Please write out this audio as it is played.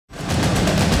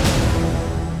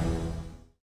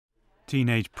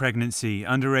Teenage pregnancy,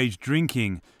 underage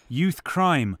drinking, youth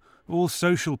crime, all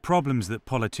social problems that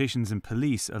politicians and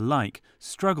police alike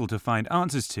struggle to find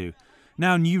answers to.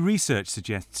 Now new research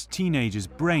suggests teenagers'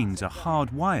 brains are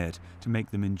hardwired to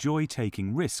make them enjoy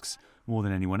taking risks more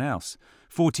than anyone else.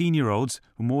 14-year-olds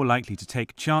were more likely to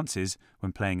take chances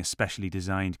when playing a specially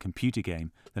designed computer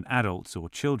game than adults or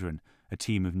children, a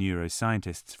team of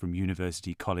neuroscientists from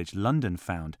University College London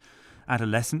found.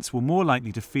 Adolescents were more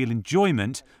likely to feel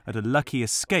enjoyment at a lucky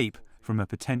escape from a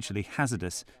potentially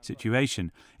hazardous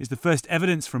situation. Is the first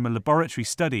evidence from a laboratory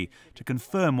study to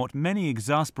confirm what many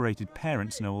exasperated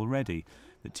parents know already,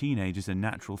 that teenagers are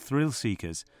natural thrill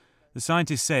seekers. The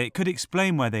scientists say it could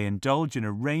explain why they indulge in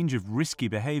a range of risky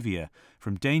behaviour,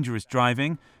 from dangerous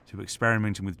driving to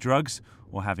experimenting with drugs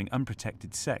or having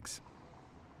unprotected sex.